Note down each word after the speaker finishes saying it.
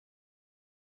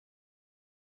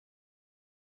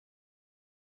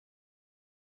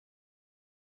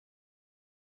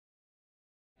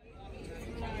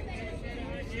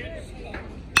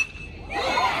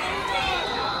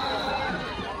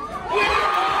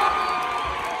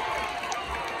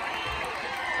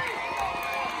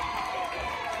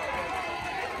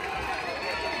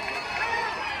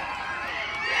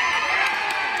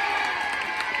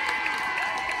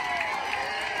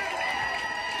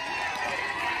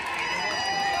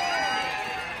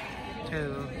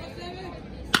2.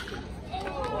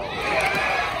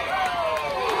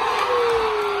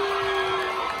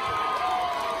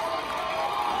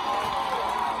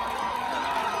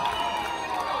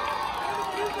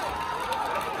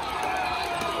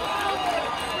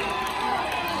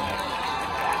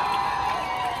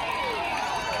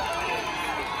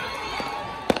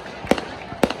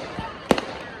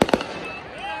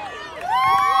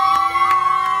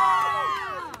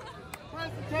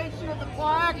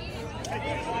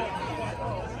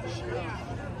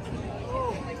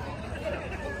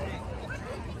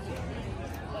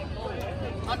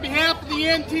 On behalf of the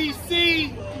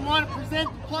NTC, we want to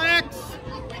present the plaques.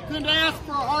 Couldn't ask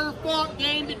for a harder fought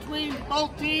game between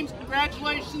both teams.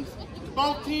 Congratulations to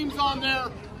both teams on their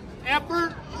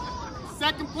effort.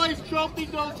 Second place trophy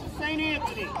goes to St.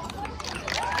 Anthony.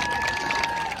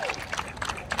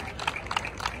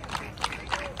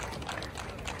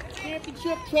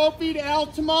 Championship trophy to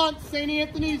Altamont, St.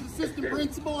 Anthony's assistant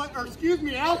principal,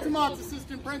 Altamont's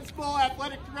assistant principal,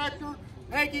 athletic director,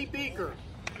 Peggy Beaker.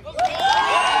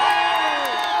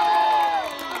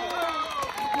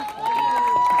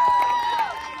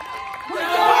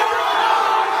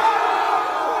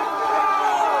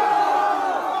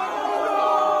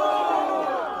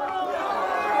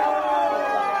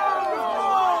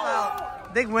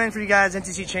 Big win for you guys,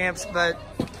 NTC champs, but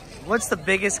what's the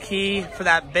biggest key for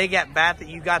that big at-bat that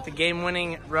you got the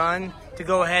game-winning run to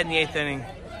go ahead in the 8th inning?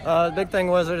 The big thing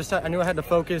was I knew I had to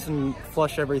focus and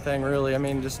flush everything, really. I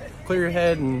mean, just clear your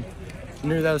head, and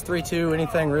knew that was 3-2,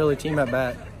 anything really, team at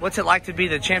bat. What's it like to be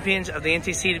the champions of the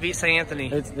NTC to beat St.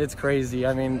 Anthony? It's crazy.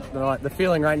 I mean, the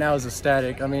feeling right now is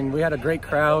ecstatic. I mean, we had a great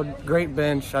crowd, great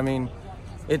bench. I mean,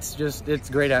 it's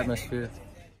great atmosphere.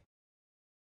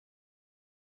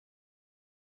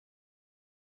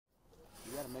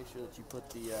 You got to make sure that you put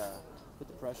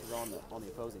the pressure on the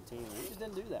opposing team. And we just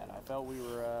didn't do that. I felt we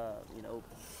were,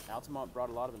 Altamont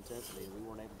brought a lot of intensity, and we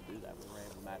weren't able to do that. We weren't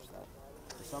able to match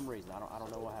that for some reason. I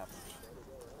don't know what happened.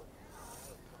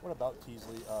 What about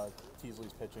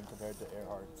Teasley's pitching compared to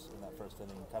Earhart's in that first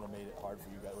inning? Kind of made it hard for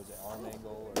you guys. Was it arm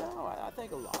angle? Or? No, I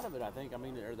think a lot of it. I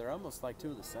mean, they're almost like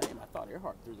two of the same. I thought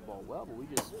Earhart threw the ball well, but we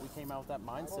came out with that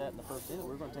mindset in the first inning.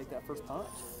 We were going to take that first punch.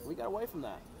 We got away from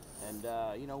that. And,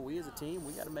 we as a team,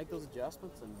 we got to make those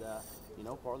adjustments. And,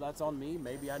 part of that's on me.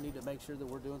 Maybe I need to make sure that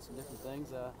we're doing some different things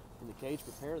in the cage,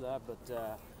 prepare that.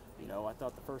 But, I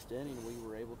thought the first inning we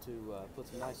were able to put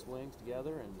some nice swings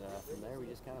together. And from there, we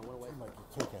just kind of went away. It seemed like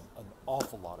you're taking an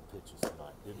awful lot of pitches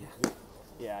tonight, didn't you?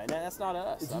 Yeah, and that's not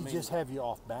us. Did he just have you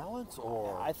off balance?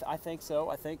 Or I think so.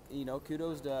 I think,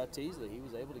 kudos to Teasley. He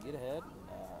was able to get ahead.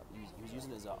 He was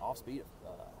using his off-speed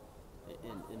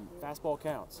in fastball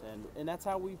counts, and that's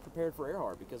how we prepared for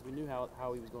Earhart, because we knew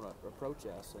how he was going to approach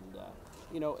us, and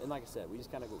and like I said, we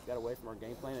just kind of got away from our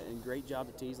game plan. And great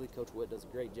job to Teasley. Coach Witt does a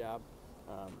great job,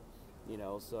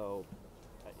 so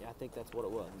I think that's what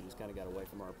it was. We just kind of got away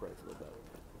from our approach a little bit.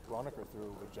 Broniker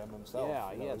threw with Gem himself.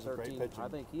 Yeah, he had 13. I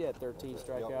think he had 13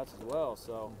 strikeouts as well.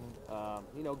 So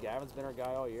Gavin's been our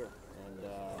guy all year. And,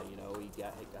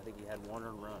 I think he had one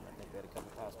earned run. I think they had a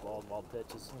couple pass balls, wild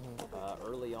pitches.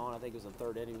 Early on, I think it was in the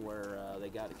 3rd inning where they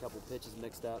got a couple pitches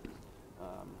mixed up.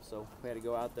 So we had to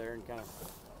go out there and kind of,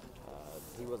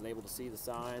 he wasn't able to see the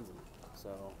signs. And so,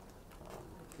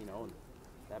 and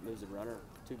that moves the runner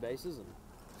 2 bases, and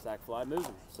sac fly moves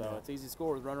him. So it's easy to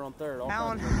score with runner on 3rd.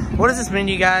 Alan, what does this mean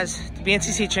to you guys to be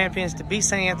NTC champions, to beat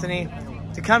St. Anthony,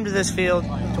 to come to this field,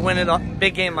 to win a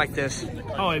big game like this?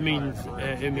 Oh, it means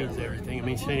everything. I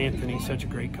mean, St. Anthony's such a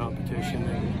great competition,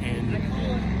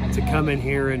 and to come in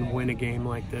here and win a game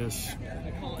like this,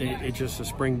 it's just a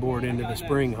springboard into the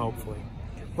spring, hopefully.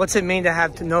 What's it mean to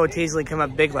have Noah Teasley come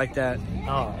up big like that?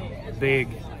 Oh, big.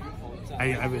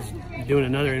 I was doing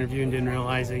another interview and didn't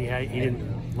realize that he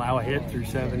didn't allow a hit through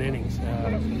 7 innings.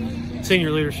 Senior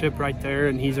leadership right there,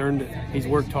 and he's earned it. He's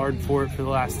worked hard for it for the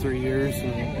last 3 years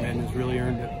and has really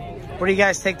earned it. Where do you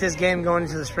guys take this game going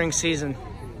into the spring season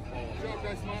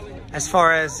as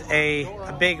far as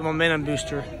a big momentum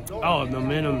booster? Oh,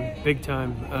 momentum, big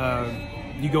time.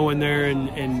 You go in there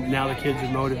and now the kids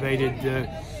are motivated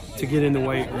to get in the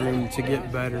weight room, to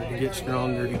get better, to get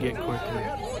stronger, to get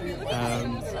quicker.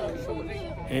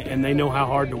 And they know how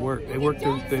hard to work. They work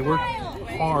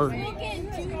hard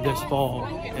this fall,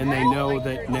 and they know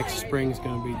that next spring is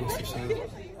going to be just the same.